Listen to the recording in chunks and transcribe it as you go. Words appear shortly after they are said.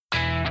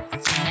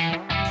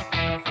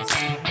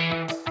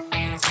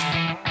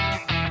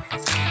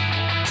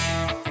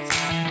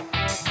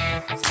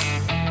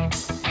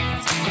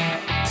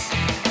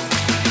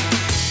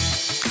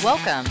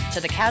Welcome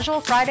to the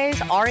Casual Fridays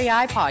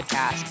REI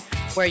podcast,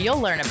 where you'll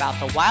learn about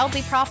the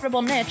wildly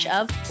profitable niche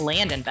of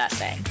land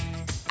investing.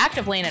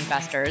 Active land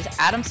investors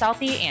Adam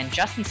Southey and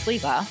Justin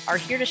Sleva are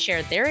here to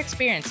share their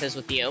experiences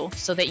with you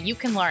so that you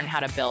can learn how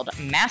to build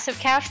massive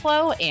cash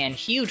flow and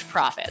huge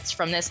profits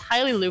from this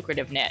highly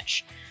lucrative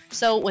niche.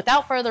 So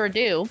without further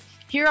ado,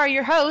 here are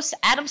your hosts,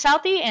 Adam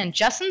Southey and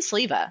Justin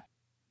Sleva.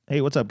 Hey,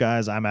 what's up,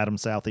 guys? I'm Adam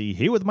Southey,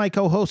 here with my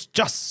co-host,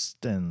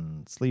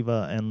 Justin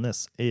Sleva, and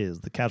this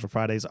is the Casual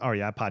Fridays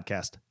REI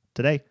podcast.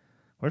 Today,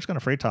 we're just going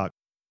to free talk.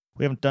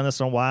 We haven't done this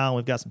in a while.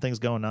 We've got some things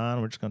going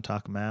on. We're just going to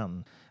talk them out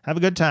and have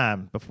a good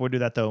time. Before we do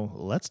that, though,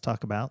 let's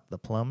talk about the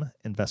Plum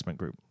Investment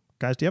Group.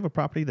 Guys, do you have a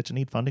property that you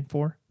need funding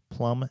for?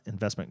 Plum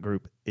Investment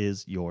Group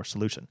is your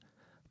solution.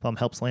 Plum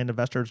helps land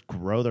investors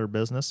grow their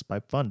business by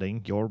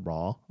funding your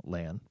raw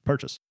land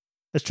purchase.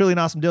 It's truly an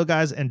awesome deal,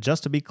 guys, and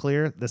just to be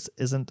clear, this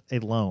isn't a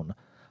loan.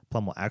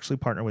 Plum will actually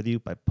partner with you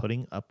by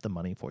putting up the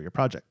money for your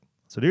project.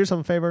 So do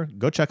yourself a favor,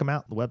 go check them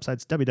out. The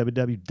website's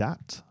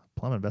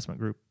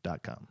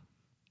www.pluminvestmentgroup.com.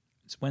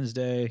 It's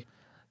Wednesday.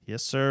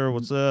 Yes, sir.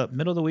 What's up?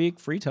 Middle of the week,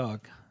 free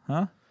talk,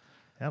 huh?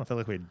 I don't feel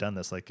like we had done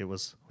this. We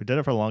did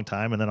it for a long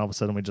time, and then all of a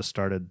sudden we just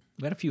started.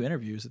 We had a few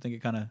interviews. I think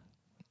it kind of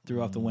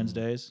threw off the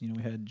Wednesdays. You know,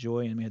 we had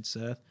Joy and we had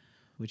Seth,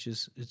 which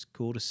is it's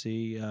cool to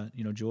see.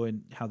 Joy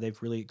and how they've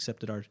really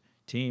accepted our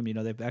team. You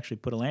know, they've actually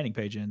put a landing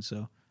page in.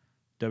 So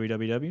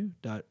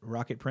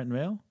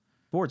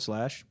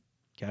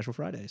www.rocketprintmail.com/Casual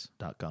Fridays.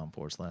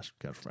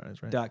 .com/Casual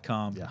Fridays, right?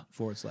 .com Yeah.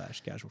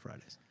 /Casual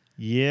Fridays.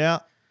 Yeah,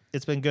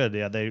 it's been good.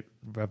 Yeah, they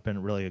have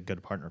been really a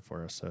good partner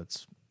for us. So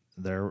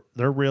they're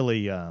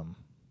really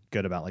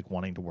good about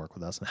wanting to work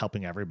with us and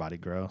helping everybody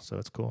grow. So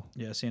it's cool.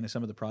 Yeah, seeing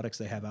some of the products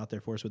they have out there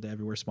for us with the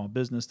Everywhere Small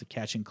Business, the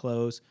Catch and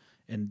Close,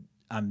 and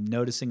I'm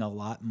noticing a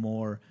lot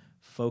more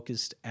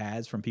focused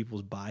ads from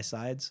people's buy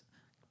sides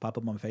pop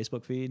up on my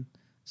Facebook feed.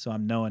 So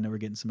I'm knowing that we're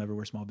getting some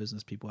Everywhere Small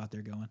Business people out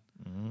there going,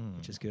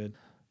 which is good.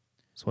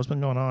 So what's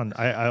been going on?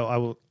 I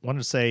wanted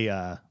to say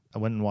I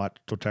went and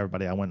told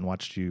everybody I went and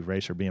watched you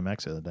race your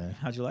BMX the other day.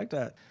 How'd you like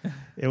that?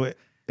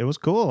 It was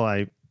cool.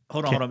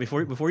 Hold on.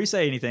 Before you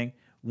say anything,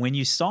 when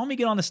you saw me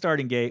get on the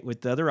starting gate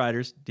with the other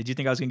riders, did you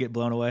think I was going to get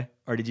blown away,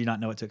 or did you not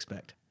know what to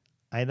expect?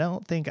 I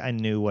don't think I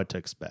knew what to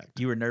expect.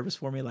 You were nervous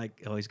for me,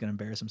 like, oh, he's going to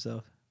embarrass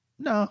himself?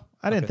 No,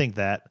 I didn't think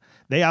that.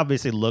 They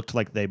obviously looked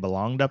like they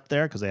belonged up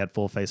there because they had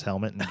full face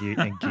helmet and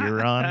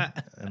gear on,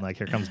 and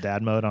here comes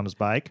dad mode on his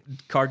bike,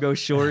 cargo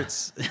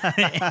shorts,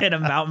 and a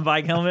mountain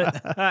bike helmet.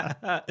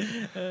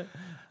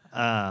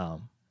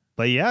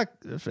 But yeah,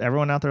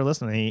 everyone out there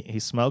listening, he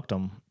smoked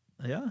them.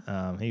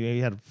 Yeah. He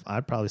had,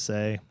 I'd probably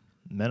say,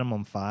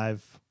 minimum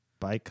 5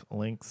 bike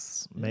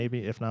lengths,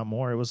 maybe if not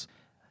more. It was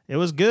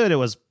good. It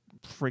was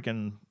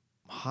freaking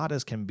hot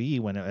as can be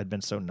when it had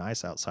been so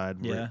nice outside.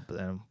 Yeah.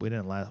 We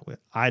didn't last.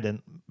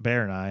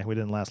 Bear and I, we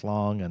didn't last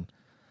long,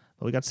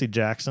 but we got to see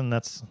Jackson.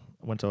 I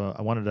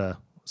wanted to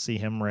see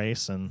him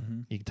race,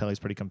 and you can tell he's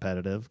pretty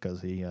competitive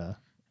because he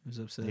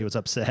was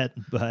upset,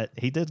 but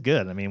he did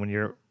good. I mean, when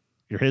you're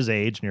his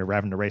age and you're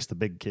having to race the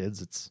big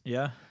kids, it's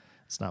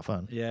not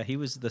fun. Yeah, he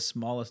was the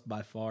smallest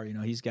by far. You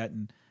know, he's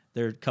gotten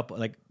there a couple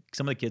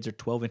some of the kids are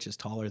 12 inches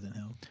taller than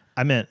him.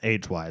 I meant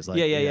age-wise.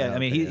 Yeah. I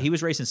mean, he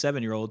was racing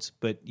 7-year-olds,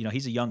 but,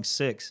 he's a young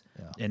 6,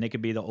 and they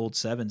could be the old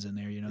 7s in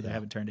there. They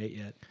haven't turned 8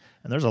 yet.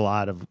 And there's a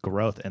lot of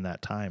growth in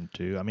that time,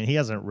 too. I mean, he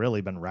hasn't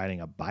really been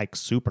riding a bike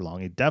super long.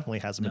 He definitely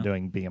hasn't been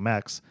doing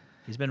BMX.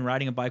 He's been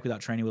riding a bike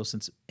without training wheels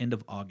since end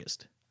of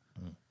August.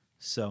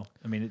 So,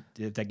 I mean,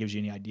 if that gives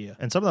you any idea.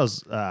 And some of those,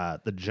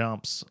 the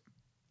jumps,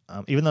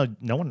 even though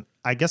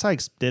I guess I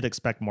did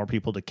expect more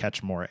people to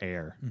catch more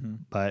air,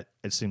 but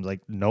it seems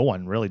like no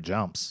one really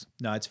jumps.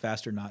 No, it's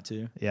faster not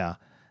to. Yeah.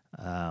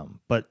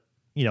 But,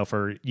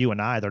 for you and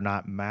I, they're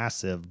not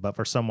massive, but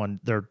for someone,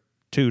 they're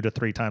 2 to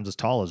 3 times as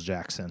tall as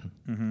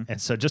Jackson.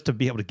 And so just to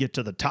be able to get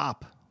to the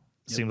top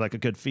seemed like a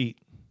good feat.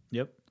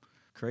 Yep.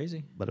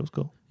 Crazy. But it was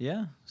cool.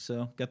 Yeah.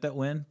 So got that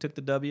win, took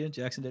the W.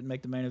 Jackson didn't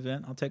make the main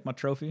event. I'll take my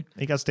trophy.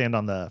 He got to stand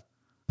on the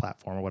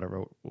platform or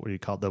whatever. What do you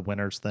call it? The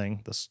winners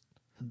thing?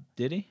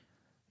 Did he?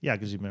 Yeah,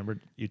 because you remember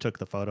you took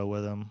the photo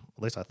with him.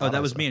 At least I thought. Oh,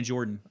 that was me and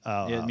Jordan.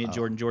 Me and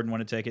Jordan. Oh. Jordan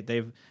wanted to take it.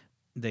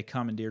 They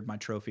commandeered my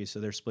trophy, so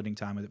they're splitting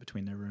time with it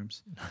between their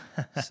rooms.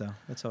 So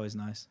that's always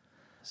nice.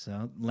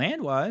 So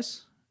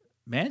land-wise,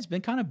 man, it's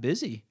been kind of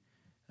busy.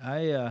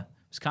 I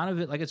was kind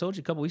of, like I told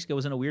you a couple weeks ago,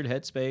 was in a weird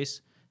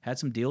headspace, had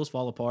some deals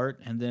fall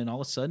apart, and then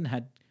all of a sudden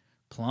had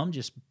Plum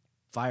just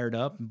fired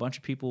up. A bunch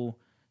of people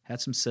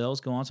had some sales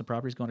go on, some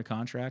properties going to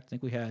contract. I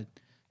think we had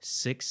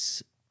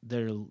 6 that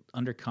are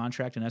under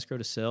contract and escrow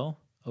to sell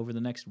over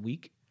the next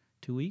week,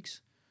 2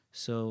 weeks.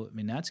 So, I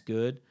mean, that's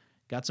good.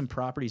 Got some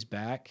properties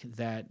back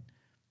that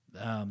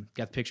got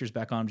the pictures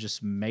back on,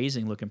 just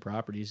amazing looking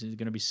properties. It's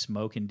going to be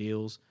smoking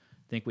deals.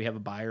 I think we have a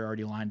buyer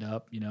already lined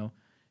up.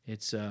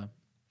 It's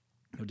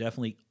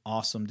definitely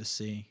awesome to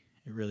see.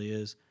 It really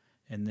is.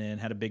 And then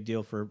had a big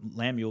deal for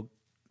Land Mule,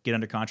 get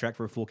under contract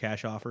for a full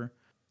cash offer,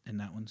 and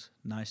that one's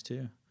nice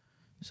too.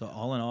 So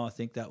all in all, I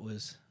think that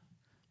was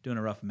doing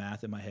a rough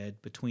math in my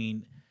head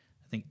between,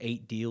 I think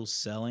 8 deals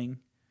selling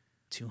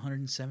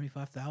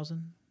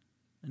 $275,000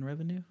 in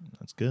revenue.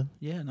 That's good.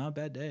 Yeah, not a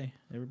bad day.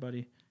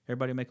 Everybody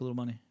make a little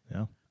money.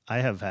 Yeah. I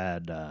have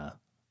had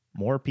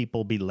more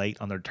people be late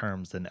on their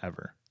terms than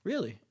ever.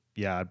 Really?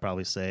 Yeah, I'd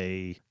probably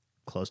say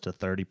close to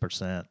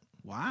 30%.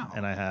 Wow.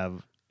 And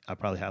I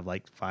probably have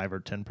like 5 or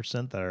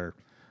 10% that are,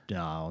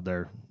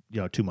 they're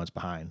 2 months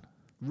behind.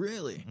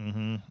 Really?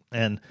 Mm-hmm.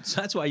 And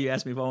so that's why you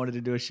asked me if I wanted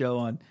to do a show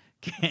on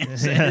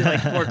Kansas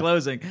like before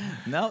closing.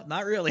 No,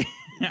 not really.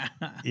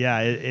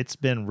 Yeah, it's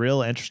been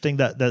real interesting.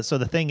 So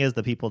the thing is,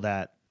 the people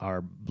that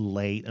are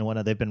late and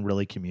whatnot, they've been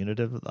really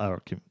communicative.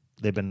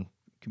 They've been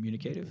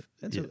communicative.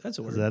 That's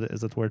a word.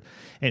 Is that the word?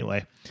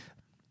 Anyway,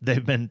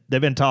 they've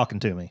been talking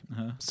to me,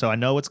 so I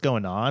know what's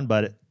going on,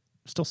 but it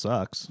still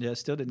sucks. Yeah, it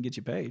still didn't get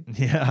you paid.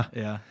 Yeah,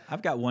 yeah.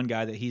 I've got one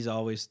guy that he's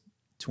always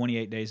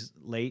 28 days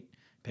late,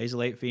 pays a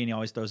late fee, and he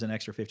always throws an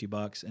extra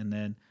 $50. And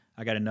then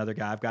I got another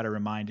guy. I've got to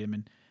remind him,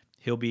 and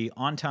he'll be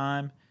on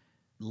time,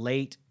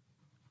 late,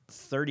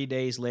 30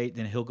 days late.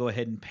 Then he'll go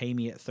ahead and pay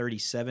me at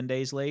 37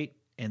 days late,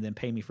 and then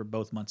pay me for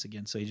both months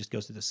again. So he just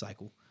goes through the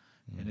cycle.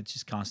 And it's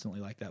just constantly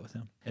like that with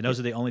him. And those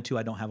are the only two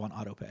I don't have on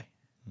auto pay.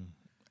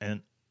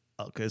 And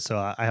okay, so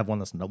I have one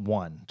that's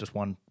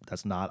one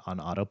that's not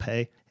on auto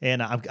pay,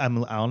 and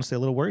I'm honestly a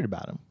little worried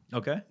about him.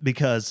 Okay.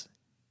 Because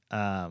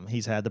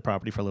he's had the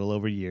property for a little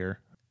over a year,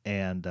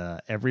 and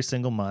every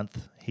single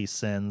month he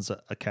sends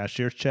a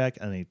cashier's check,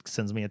 and he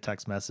sends me a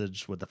text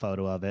message with the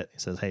photo of it. He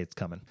says, "Hey, it's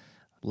coming."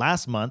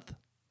 Last month,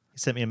 he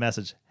sent me a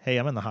message. "Hey,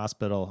 I'm in the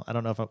hospital. I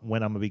don't know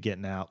when I'm gonna be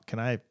getting out. Can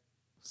I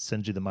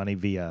send you the money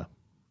via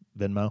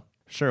Venmo?"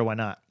 Sure, why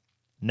not?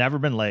 Never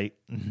been late.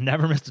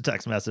 Never missed a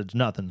text message.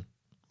 Nothing.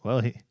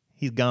 Well,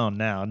 he's gone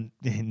now.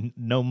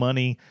 No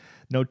money,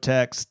 no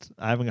text.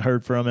 I haven't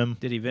heard from him.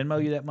 Did he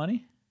Venmo you that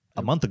money?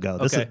 A month ago.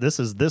 Okay. This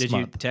is this Did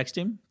month. you text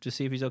him to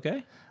see if he's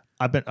okay?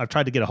 I've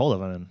tried to get a hold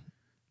of him. And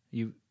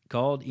you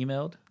called,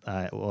 emailed?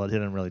 Well, I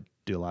didn't really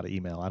do a lot of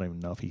email. I don't even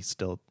know if he's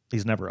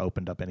never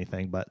opened up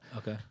anything. But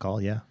okay,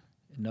 call, yeah.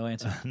 No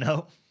answer.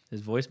 No.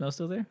 Is voicemail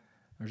still there,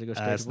 or does it go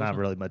straight? It's to not voicemail?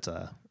 really much.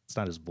 It's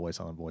not his voice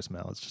on the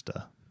voicemail. It's just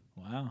a.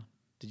 Wow.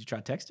 Did you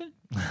try texting?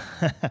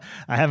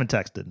 I haven't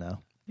texted, no.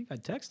 I think I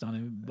text on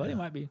him. Buddy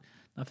might be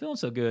not feeling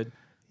so good.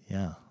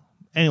 Yeah.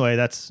 Anyway,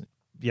 that's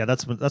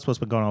what's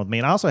been going on with me.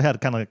 And I also had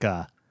kind of like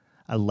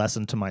a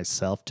lesson to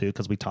myself too,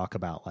 because we talk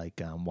about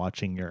like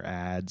watching your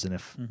ads, and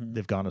if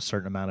they've gone a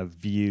certain amount of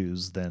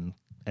views, and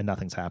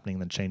nothing's happening,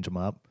 then change them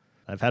up.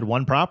 I've had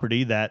one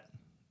property that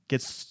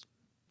gets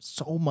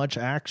so much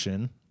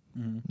action,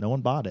 no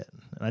one bought it,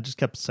 and I just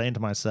kept saying to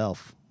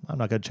myself, I'm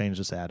not going to change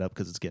this ad up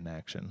because it's getting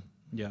action.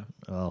 Yeah.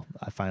 Well,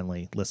 I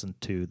finally listened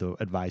to the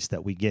advice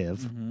that we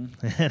give.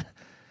 And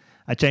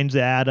I changed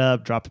the ad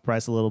up, dropped the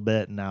price a little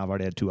bit, and now I've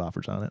already had 2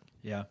 offers on it.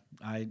 Yeah.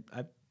 I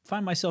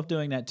find myself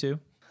doing that too.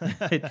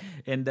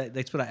 And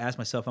that's what I ask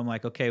myself. I'm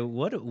like, okay,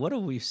 what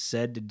have we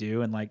said to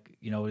do? And like,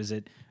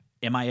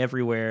 am I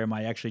everywhere? Am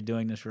I actually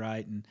doing this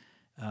right? And,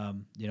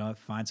 I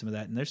find some of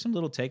that. And there's some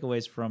little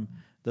takeaways from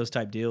those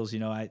type deals.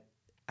 I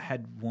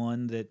had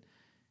one that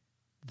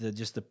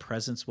the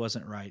presence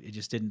wasn't right. It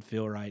just didn't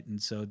feel right.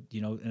 And so,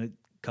 and a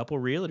couple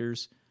of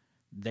realtors,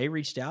 they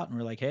reached out and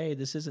were like, hey,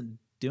 this isn't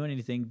doing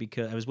anything,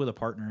 because I was with a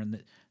partner,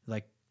 and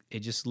it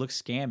just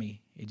looks scammy.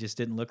 It just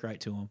didn't look right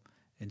to them.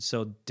 And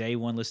so day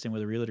one listing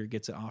with a realtor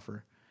gets an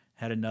offer.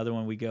 Had another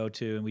one we go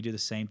to, and we do the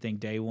same thing.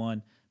 Day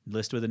one,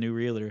 list with a new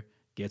realtor,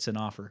 gets an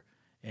offer.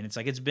 And it's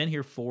like, it's been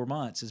here 4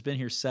 months. It's been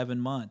here 7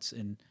 months.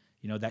 And,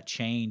 that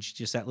change,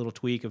 just that little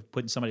tweak of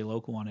putting somebody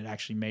local on it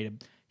actually made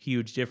a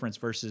huge difference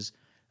versus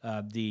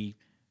the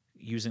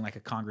using like a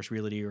Congress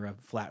Realty or a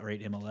flat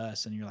rate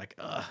MLS. And you're like,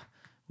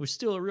 we're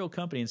still a real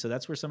company. And so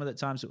that's where some of the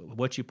times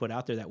what you put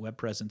out there, that web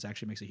presence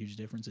actually makes a huge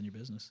difference in your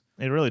business.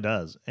 It really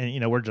does.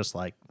 And, we're just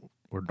like,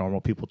 we're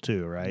normal people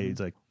too, right? It's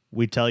like,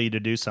 we tell you to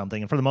do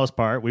something, and for the most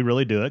part, we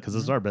really do it because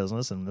this is our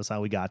business and that's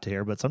how we got to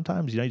here. But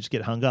sometimes, you just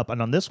get hung up.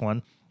 And on this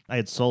one, I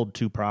had sold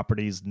 2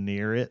 properties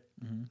near it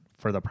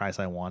for the price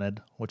I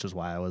wanted, which is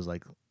why I was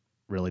like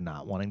really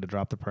not wanting to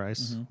drop the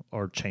price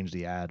or change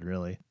the ad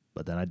really.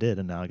 But then I did,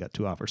 and now I got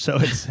 2 offers. So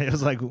it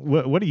was like,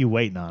 what are you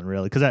waiting on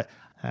really? Because I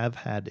have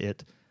had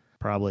it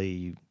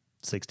probably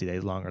 60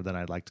 days longer than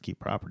I'd like to keep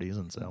properties.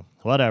 And so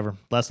whatever,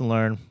 lesson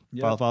learned.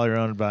 Yep. Follow your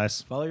own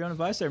advice. Follow your own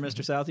advice there,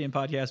 Mr. Southey in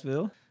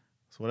Podcastville.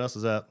 So what else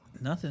is up?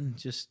 Nothing.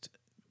 Just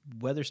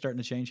weather's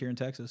starting to change here in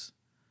Texas.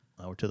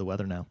 We're to the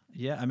weather now.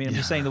 Yeah, I mean, I'm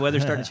just saying the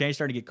weather's starting to change,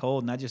 starting to get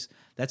cold, and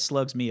that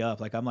slugs me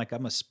up.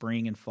 I'm a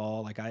spring and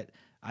fall. Like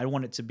I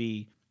want it to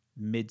be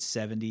mid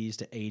 70s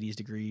to 80s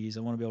degrees. I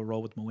want to be able to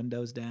roll with my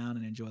windows down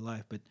and enjoy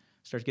life. But it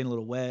starts getting a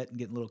little wet and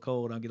getting a little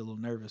cold, I'll get a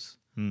little nervous.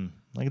 I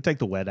can take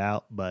the wet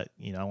out, but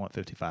I want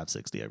 55,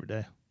 60 every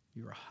day.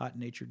 You're a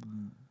hot-natured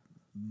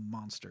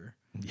monster.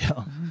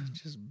 Yeah,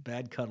 just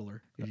bad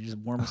cuddler. You just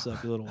warm us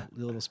up, you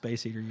little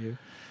space heater. You.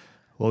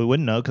 Well, we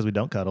wouldn't know because we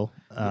don't cuddle.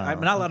 I'm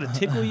not allowed to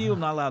tickle you. I'm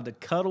not allowed to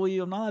cuddle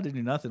you. I'm not allowed to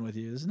do nothing with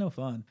you. This is no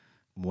fun.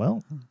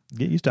 Well,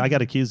 get used to it. I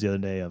got accused the other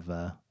day of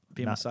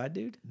being a side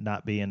dude.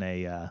 Not being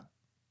a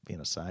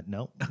side.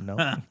 No.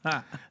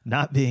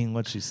 Not being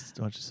what you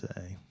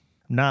say.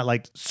 not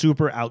like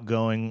super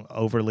outgoing,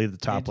 overly the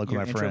top look with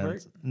You're my introvert?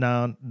 friends.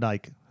 No,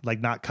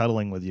 like not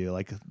cuddling with you.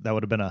 Like that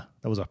would have been that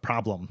was a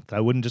problem. That I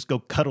wouldn't just go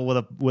cuddle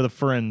with a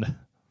friend.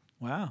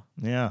 Wow.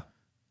 Yeah.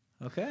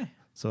 Okay.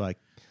 So I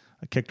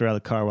kicked her out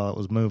of the car while it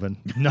was moving.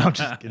 No, I'm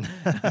just kidding.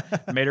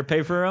 Made her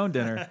pay for her own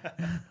dinner.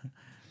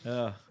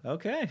 Oh,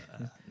 okay.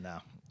 No.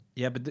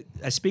 Yeah, but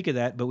I speak of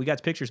that, but we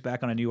got pictures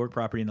back on a New York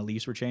property and the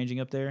leaves were changing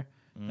up there.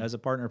 As a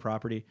partner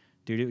property,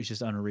 dude, it was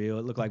just unreal.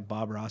 It looked like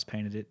Bob Ross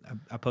painted it.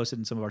 I posted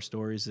in some of our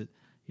stories that,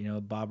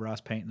 Bob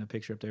Ross painting a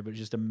picture up there, but it's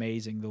just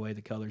amazing the way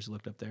the colors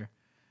looked up there.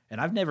 And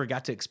I've never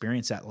got to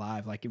experience that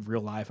live, like in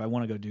real life. I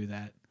want to go do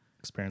that.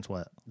 Experience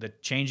what? The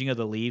changing of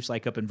the leaves,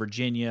 like up in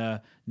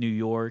Virginia, New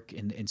York,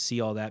 and see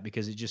all that,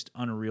 because it's just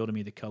unreal to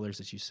me, the colors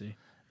that you see.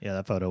 Yeah,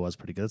 that photo was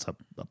pretty good. It's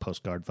a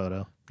postcard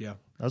photo. Yeah.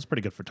 That was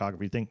pretty good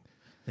photography. You think?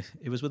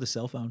 It was with a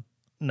cell phone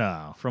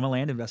No. from a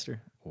land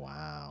investor.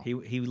 Wow.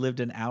 He lived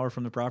an hour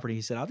from the property.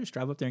 He said, I'll just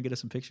drive up there and get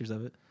us some pictures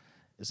of it.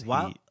 Is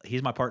Wow.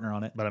 He's my partner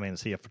on it. But I mean,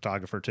 is he a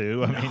photographer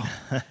too? I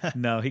mean,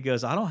 No, he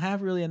goes, I don't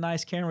have really a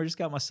nice camera. I just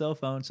got my cell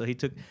phone. So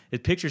his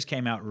pictures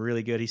came out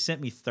really good. He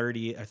sent me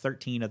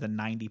 13 of the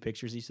 90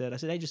 pictures, he said. I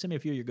said, hey, just send me a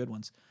few of your good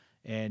ones.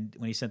 And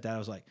when he sent that, I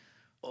was like,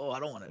 oh, I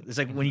don't want to. It's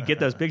like when you get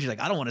those pictures,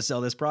 like, I don't want to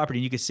sell this property.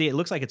 And you can see it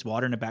looks like it's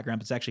water in the background,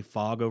 but it's actually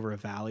fog over a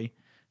valley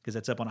because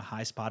it's up on a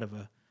high spot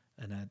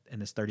in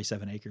this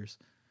 37 acres.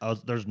 oh,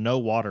 there's no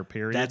water,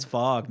 period. That's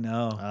fog.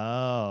 No.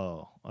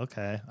 Oh,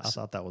 okay. I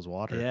thought that was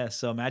water. Yeah.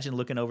 So imagine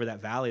looking over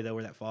that valley, though,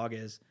 where that fog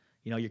is.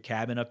 Your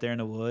cabin up there in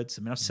the woods.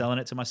 I mean, I'm selling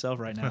it to myself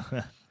right now.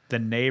 The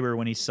neighbor,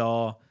 when he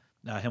saw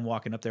him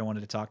walking up there,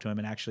 wanted to talk to him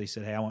and actually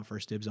said, hey, I want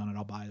first dibs on it.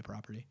 I'll buy the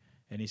property.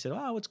 And he said,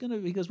 oh,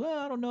 he goes, well,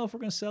 I don't know if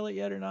we're going to sell it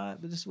yet or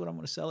not, but this is what I'm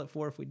going to sell it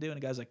for if we do. And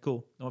the guy's like,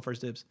 cool. I want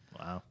first dibs.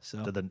 Wow.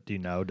 So- do you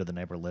know? Did the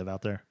neighbor live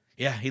out there?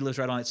 Yeah, he lives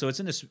right on it. So it's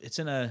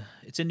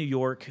in New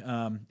York,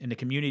 and the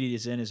community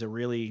it's in is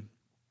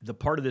the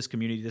part of this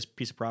community, this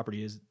piece of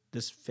property is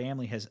this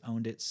family has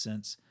owned it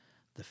since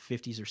the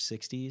 50s or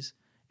 60s,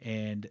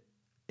 and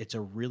it's a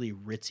really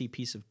ritzy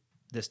piece of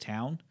this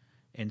town,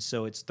 and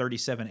so it's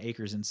 37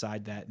 acres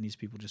inside that, and these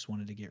people just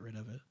wanted to get rid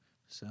of it.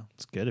 So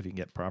It's good if you can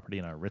get property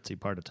in a ritzy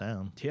part of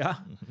town. yeah,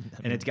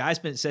 and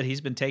it's said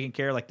he's been taking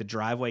care of like the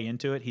driveway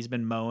into it. He's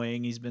been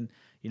mowing. He's been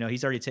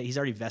he's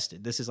already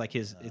vested. This is like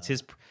it's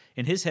his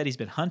in his head. He's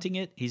been hunting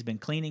it. He's been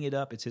cleaning it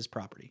up. It's his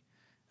property.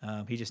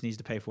 He just needs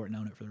to pay for it and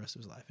own it for the rest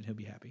of his life, and he'll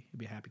be happy. He'll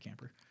be a happy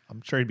camper.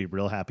 I'm sure he'd be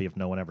real happy if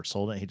no one ever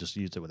sold it. He just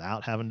used it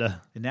without having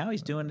to. And now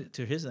he's doing it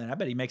to his land. I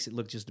bet he makes it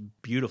look just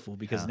beautiful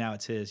because now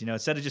it's his.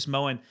 Instead of just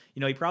mowing,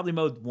 he probably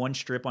mowed one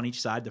strip on each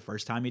side the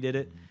first time he did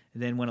it,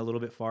 and then went a little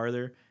bit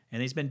farther.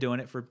 And he's been doing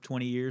it for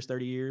 20 years,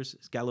 30 years.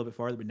 It's got a little bit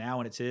farther, but now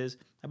when it's his,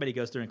 I bet he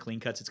goes through and clean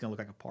cuts. It's going to look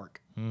like a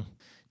park.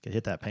 Could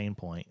hit that pain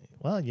point.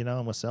 Well, I'm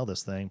going to sell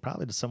this thing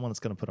probably to someone that's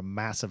going to put a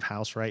massive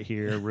house right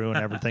here, ruin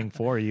everything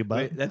for you.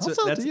 But Wait, I'll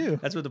sell it to you.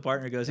 That's what the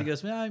partner goes. He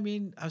goes, well, I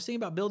mean, I was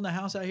thinking about building a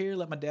house out here,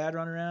 let my dad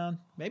run around,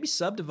 maybe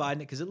subdividing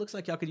it because it looks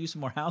like y'all could use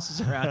some more houses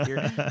around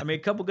here. I mean,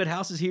 a couple good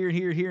houses here and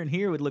here, here and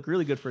here would look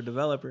really good for a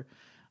developer.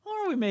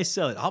 Or we may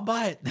sell it. I'll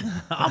buy it.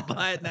 I'll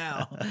buy it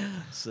now.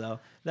 So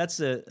that's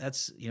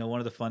one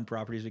of the fun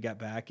properties we got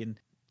back, and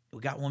we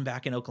got one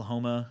back in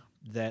Oklahoma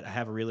that I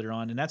have a realtor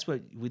on, and that's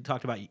what we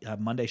talked about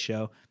Monday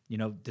show.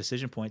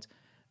 Decision points.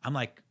 I'm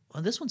like,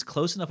 well, this one's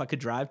close enough. I could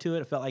drive to it.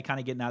 I felt like kind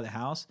of getting out of the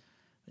house,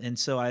 and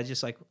so I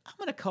just like I'm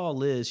gonna call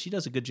Liz. She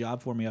does a good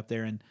job for me up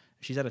there, and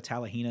she's out of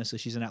Tallahena, so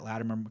she's in that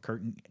Latimer,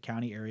 McCurtain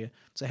County area.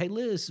 So hey,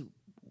 Liz,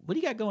 what do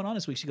you got going on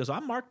this week? She goes,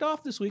 I'm marked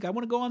off this week. I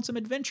want to go on some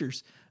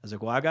adventures. I was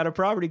like, well, I got a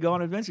property, go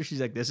on adventure.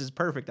 She's like, this is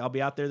perfect. I'll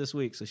be out there this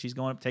week. So she's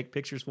going up to take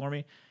pictures for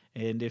me.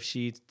 And if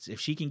she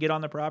can get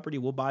on the property,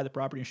 we'll buy the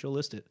property and she'll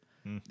list it.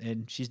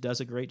 And she does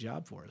a great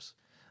job for us.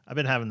 I've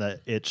been having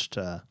the itch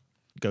to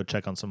go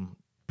check on some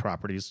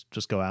properties,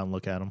 just go out and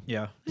look at them.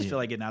 Yeah. Just feel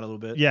like getting out a little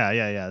bit. Yeah.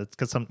 It's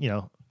because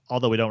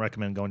although we don't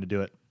recommend going to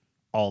do it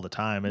all the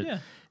time,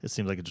 it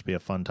seems like it'd just be a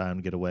fun time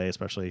to get away,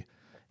 especially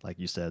like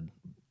you said,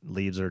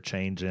 leaves are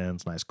changing.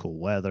 It's nice, cool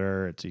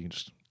weather. You can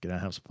just get out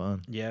and have some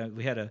fun. Yeah,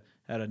 we had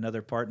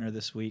another partner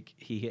this week.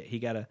 He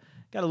got a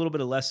little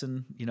bit of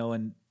lesson,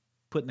 in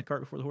putting the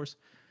cart before the horse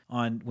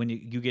on when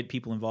you get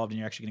people involved and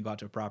you're actually going to go out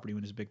to a property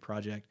when it's a big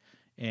project.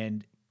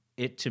 And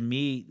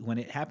when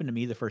it happened to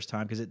me the first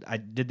time, because I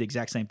did the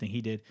exact same thing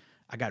he did,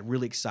 I got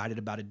really excited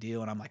about a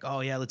deal, and I'm like,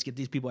 oh yeah, let's get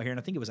these people out here. And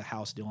I think it was a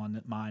house deal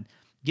on mine,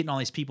 getting all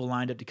these people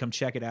lined up to come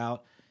check it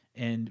out.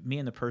 And me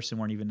and the person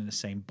weren't even in the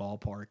same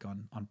ballpark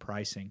on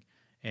pricing.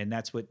 And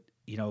that's what,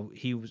 I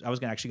was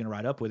actually going to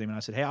ride up with him. And I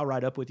said, hey, I'll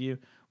ride up with you.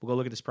 We'll go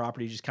look at this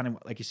property. Just kind of,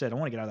 like you said, I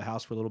want to get out of the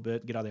house for a little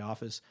bit, get out of the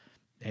office.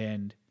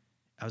 And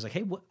I was like,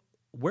 hey,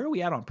 where are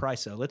we at on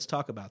price though? Let's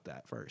talk about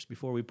that first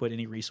before we put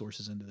any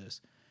resources into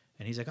this.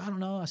 And he's like, I don't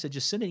know. I said,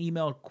 just send an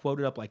email, quote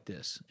it up like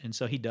this. And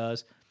so he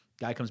does.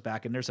 Guy comes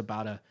back, and there's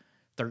about a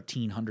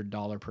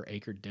 $1,300 per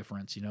acre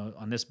difference.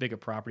 On this big a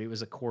property, it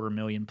was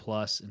 $250,000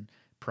 plus, and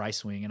price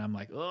swing. And I'm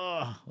like,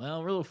 oh,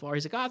 well, we're a little far.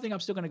 He's like, I think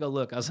I'm still going to go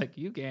look. I was like,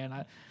 you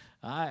can.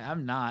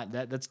 I'm not.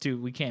 That's too.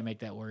 We can't make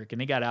that work.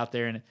 And he got out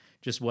there, and it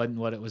just wasn't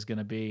what it was going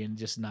to be, and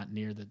just not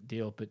near the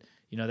deal. But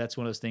that's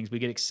one of those things. We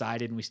get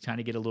excited and we kind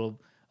of get a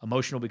little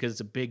emotional because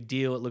it's a big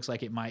deal. It looks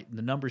like it might.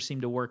 The numbers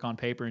seem to work on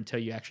paper until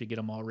you actually get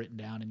them all written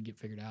down and get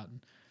figured out.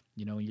 And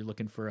you're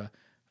looking for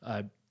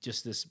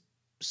just this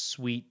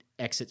sweet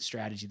exit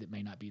strategy that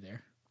may not be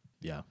there.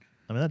 Yeah,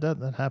 I mean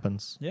that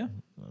happens. Yeah,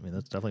 I mean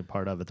that's definitely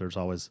part of it. There's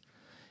always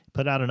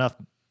put out enough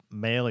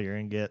mail, you're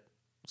gonna get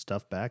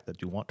stuff back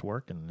that you want to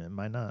work, and it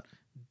might not.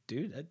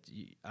 Dude,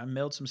 I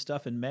mailed some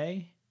stuff in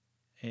May,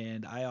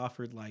 and I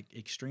offered like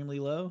extremely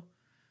low.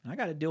 And I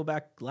got a deal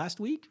back last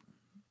week,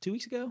 2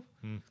 weeks ago,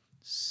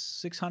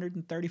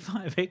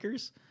 635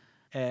 acres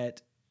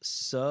at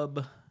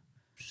sub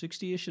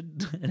 60-ish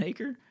an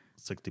acre.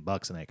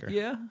 $60 an acre.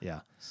 Yeah.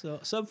 Yeah. So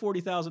sub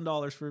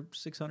 $40,000 for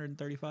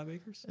 635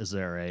 acres. Is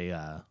there a?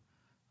 I'll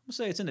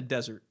say it's in the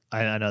desert.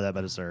 I know that,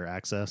 but is there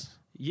access?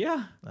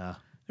 Yeah.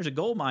 There's a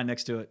gold mine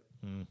next to it.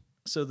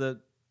 So the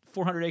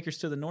 400 acres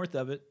to the north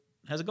of it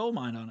has a gold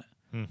mine on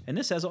it. And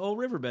this has an old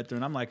riverbed through.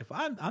 And I'm like, if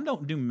I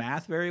don't do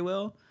math very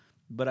well,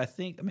 but I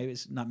think maybe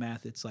it's not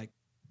math. It's like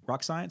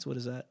rock science. What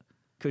is that?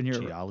 Couldn't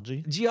hear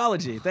Geology.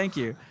 Geology. Thank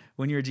you.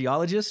 When you're a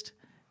geologist.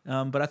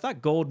 But I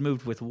thought gold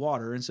moved with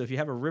water. And so if you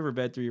have a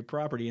riverbed through your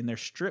property and they're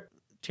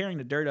tearing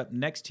the dirt up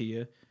next to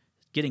you,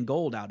 getting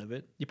gold out of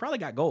it, you probably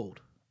got gold.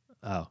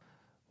 Oh,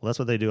 well, that's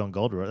what they do on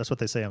Gold Rush. That's what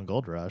they say on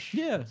Gold Rush.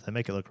 Yeah. They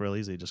make it look real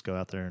easy. Just go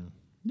out there and.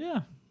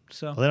 Yeah.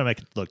 So. Well, they don't make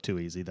it look too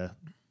easy. That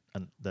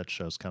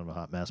show's kind of a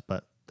hot mess,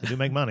 but they do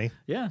make money.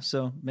 Yeah.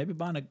 So maybe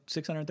buying a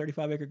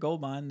 635 acre gold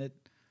mine that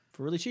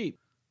for really cheap.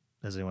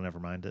 Does anyone ever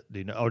mind it? Do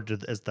you know? Or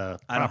is the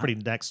property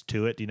next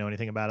to it? Do you know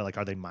anything about it? Like,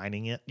 are they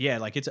mining it? Yeah,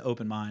 like it's an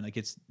open mine. Like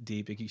it's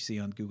deep. Like you see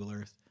on Google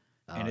Earth,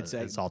 and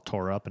it's all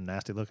tore up and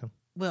nasty looking.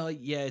 Well,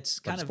 yeah, it's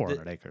kind it's of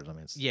 400 acres. I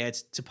mean,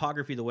 it's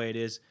topography the way it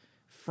is.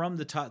 From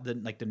the top, the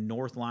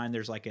north line,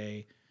 there's like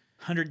a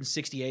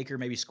 160 acre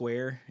maybe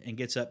square, and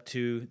gets up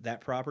to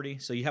that property.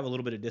 So you have a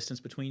little bit of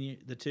distance between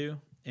the two,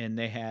 and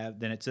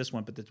then it's this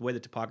one. But the way the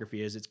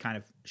topography is, it's kind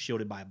of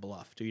shielded by a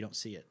bluff, so you don't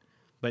see it.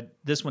 But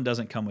this one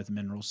doesn't come with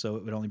minerals, so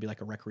it would only be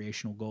like a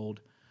recreational gold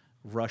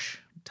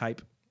rush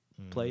type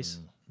place.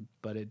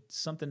 But it's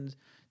something.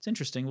 It's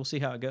interesting. We'll see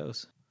how it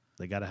goes.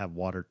 They got to have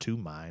water to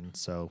mine.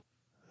 So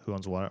who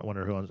owns water? I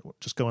wonder who owns.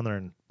 Just go in there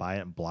and buy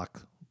it and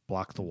block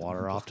the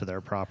water off to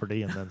their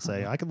property, and then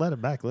say, "I can let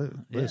it back.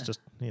 Liz,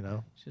 just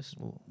no,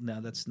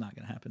 that's not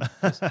going to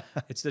happen.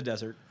 It's the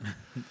desert."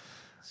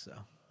 So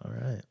all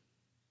right.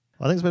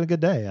 Well, I think it's been a good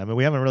day. I mean,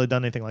 we haven't really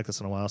done anything like this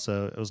in a while,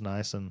 so it was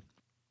nice and.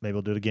 Maybe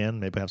we'll do it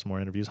again. Maybe have some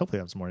more interviews. Hopefully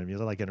have some more interviews.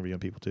 I like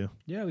interviewing people too.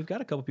 Yeah, we've got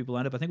a couple people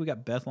lined up. I think we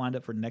got Beth lined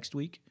up for next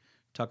week.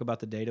 Talk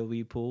about the data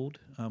we pulled.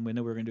 We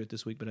know we were going to do it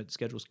this week, but the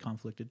schedule's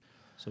conflicted.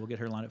 So we'll get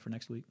her lined up for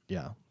next week.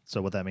 Yeah. So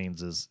what that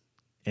means is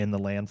in the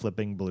land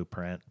flipping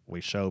blueprint,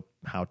 we show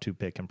how to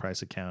pick and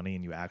price a county,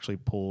 and you actually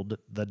pulled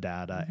the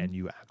data and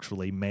you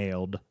actually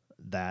mailed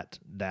that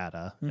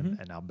data. And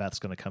now Beth's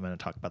going to come in and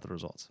talk about the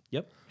results.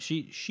 Yep.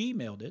 She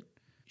mailed it.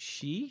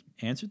 She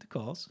answered the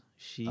calls.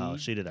 She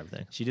did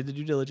everything. She did the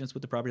due diligence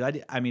with the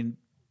property. I mean,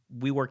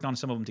 we worked on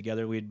some of them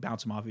together. We'd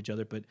bounce them off each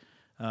other, but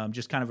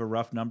just kind of a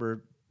rough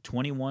number.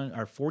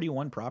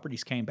 41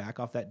 properties came back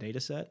off that data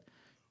set.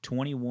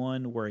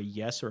 21 were a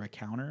yes or a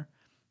counter,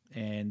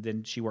 and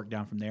then she worked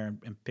down from there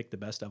and picked the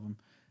best of them.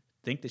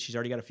 Think that she's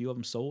already got a few of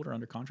them sold or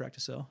under contract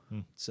to sell.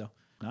 So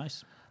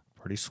nice,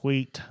 pretty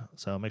sweet.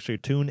 So make sure you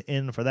tune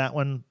in for that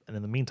one. And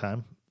in the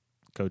meantime,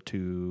 go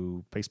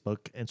to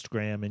Facebook,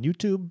 Instagram, and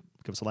YouTube.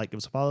 Give us a like, give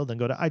us a follow. Then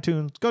go to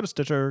iTunes, go to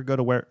Stitcher, go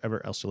to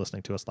wherever else you're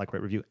listening to us. Like,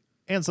 rate, review,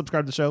 and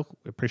subscribe to the show.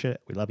 We appreciate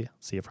it. We love you.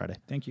 See you Friday.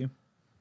 Thank you.